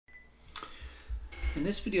In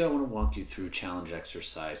this video, I want to walk you through challenge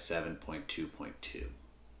exercise 7.2.2.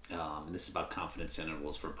 And this is about confidence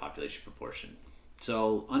intervals for population proportion.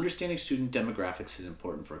 So understanding student demographics is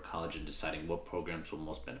important for a college in deciding what programs will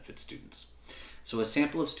most benefit students. So a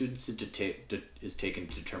sample of students is taken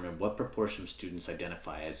to determine what proportion of students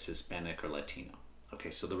identify as Hispanic or Latino. Okay,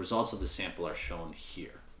 so the results of the sample are shown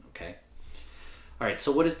here, okay? All right,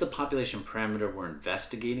 so what is the population parameter we're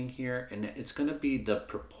investigating here? And it's going to be the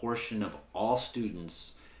proportion of all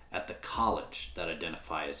students at the college that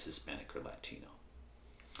identify as Hispanic or Latino.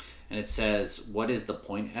 And it says, what is the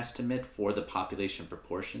point estimate for the population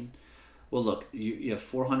proportion? Well, look, you have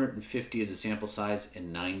 450 as a sample size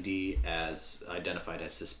and 90 as identified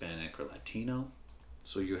as Hispanic or Latino.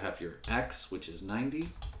 So you have your X, which is 90,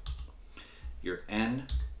 your N,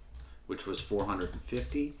 which was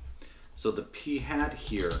 450. So the p hat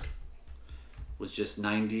here was just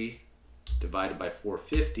 90 divided by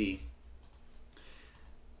 450,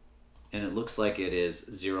 and it looks like it is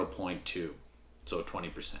 0.2, so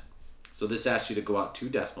 20%. So this asks you to go out 2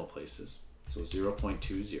 decimal places, so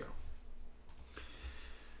 0.20.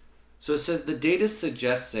 So it says the data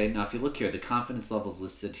suggests, say, now if you look here, the confidence level is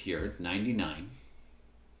listed here, 99.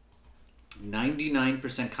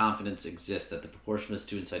 99% confidence exists that the proportion of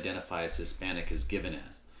students identify as Hispanic is given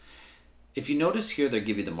as. If you notice here, they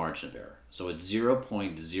give you the margin of error. So it's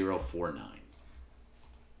 0.049.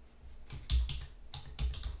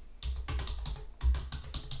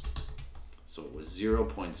 So it was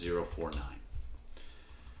 0.049.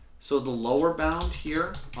 So the lower bound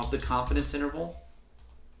here of the confidence interval,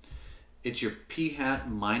 it's your p hat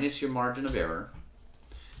minus your margin of error.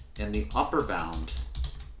 And the upper bound,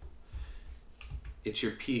 it's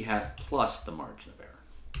your p hat plus the margin of error.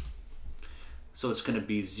 So it's going to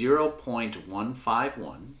be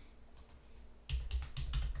 0.151.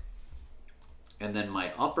 And then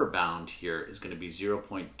my upper bound here is going to be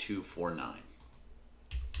 0.249.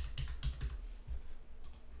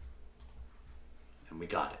 And we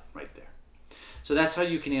got it right there. So that's how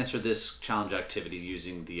you can answer this challenge activity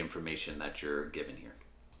using the information that you're given here.